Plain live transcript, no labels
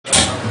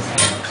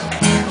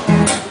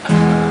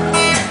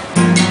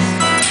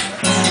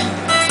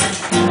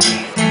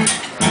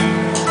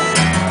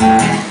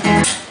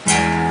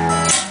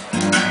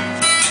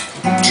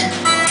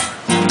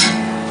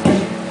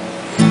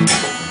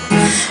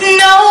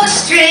no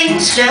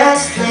strings,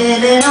 just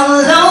living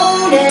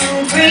alone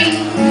and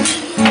free.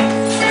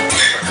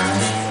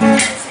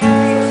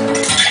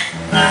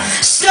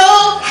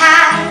 So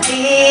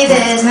happy,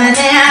 there's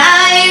nothing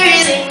I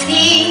really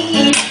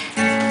need.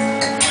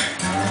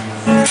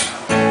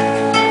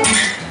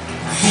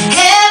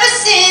 Ever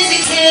since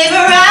it came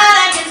around,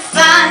 I can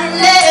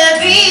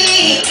finally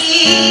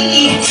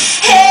be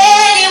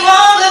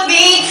anyone but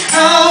me.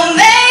 Oh,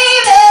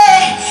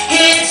 maybe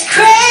it's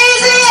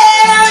crazy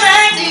and I'm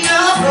acting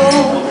a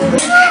fool,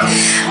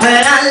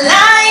 but I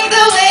like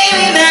the way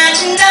we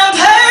match, and I'm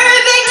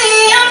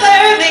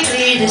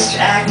perfectly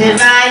distracted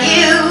by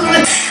you.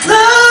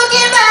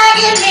 Looking back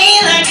at me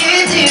like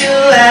you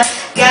do, I've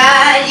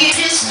got you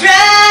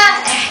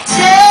distracted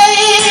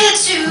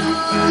too.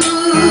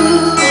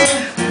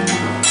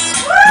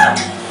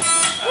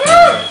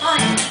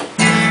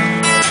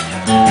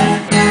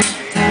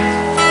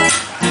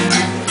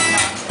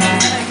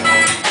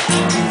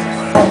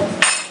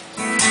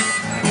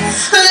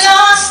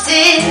 Lost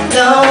in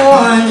the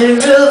wonder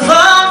of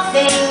all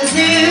things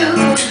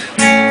new.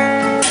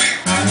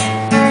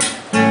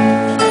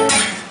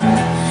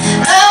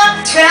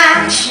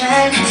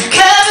 Attraction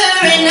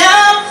covering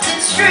up the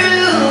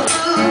truth.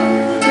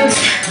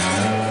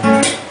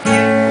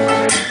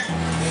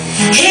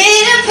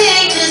 Hidden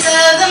pictures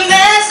of the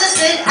messes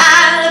that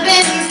I've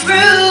been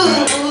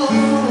through.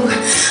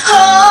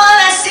 All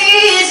I see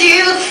is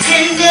you,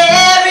 and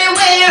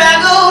everywhere I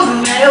go, no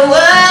matter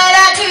what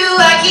I do,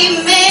 I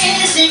keep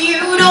missing you.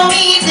 Don't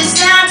need to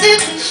sound too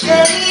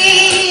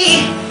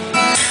cliche.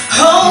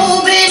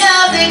 Open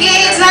up the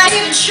gates, not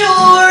even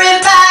sure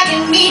if I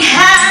can meet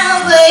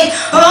halfway.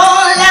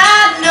 All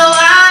I know,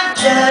 I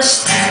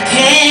just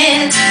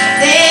can't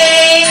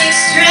think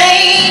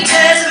straight,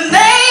 'cause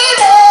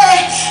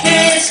maybe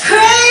it's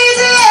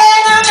crazy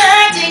and I'm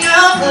acting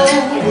a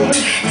fool,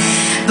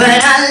 but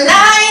I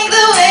like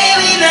the way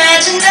we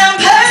match, and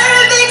I'm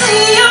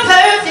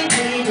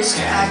perfectly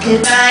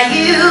distracted by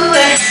you.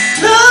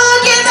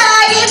 Looking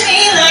back at me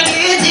like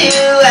you do,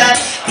 I've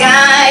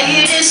got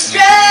you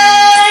distracted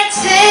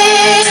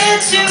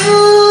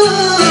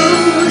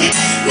too.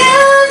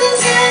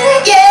 Nothing's gonna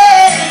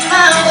get in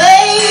my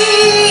way.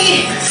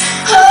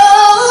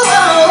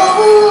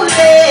 Oh,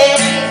 yeah.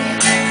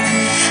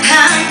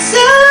 I'm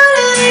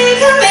totally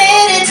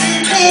committed to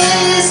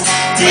this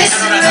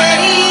disarray.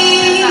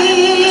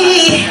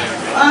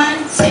 1,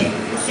 2,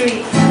 3.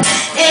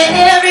 And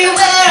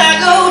everywhere I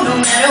go, no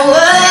matter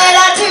what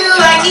I do,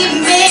 I keep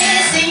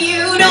missing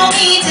you. Don't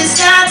need to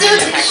stop to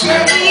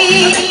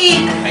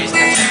cliche.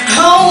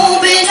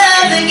 Open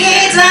up the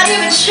gates, not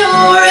even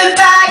sure if I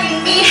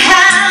can meet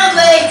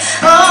halfway.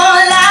 All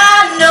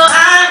I know, I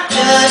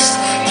just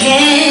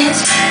can't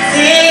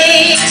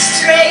think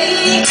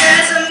straight,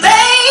 'cause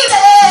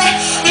baby,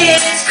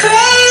 it's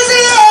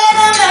crazy and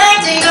I'm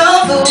acting a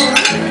fool,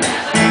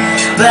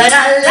 but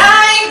I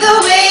like the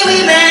way we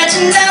match,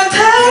 and I'm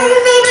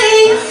perfectly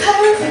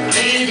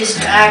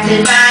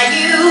distracted by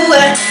you.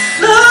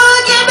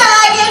 Looking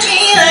back at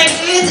me like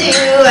you do,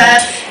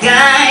 I've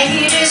got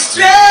you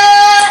distracted.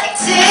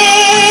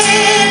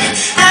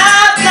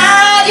 I've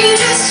got you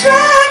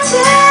distracted.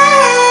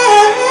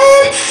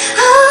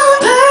 I'm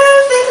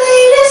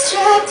perfectly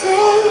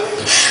distracted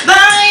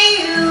by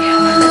you.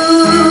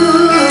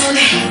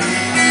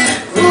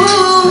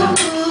 Ooh.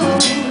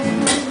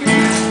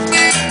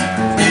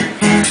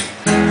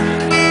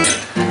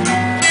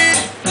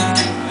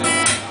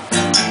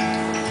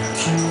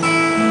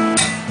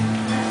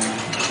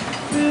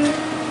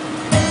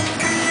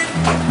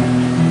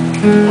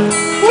 Mm-hmm.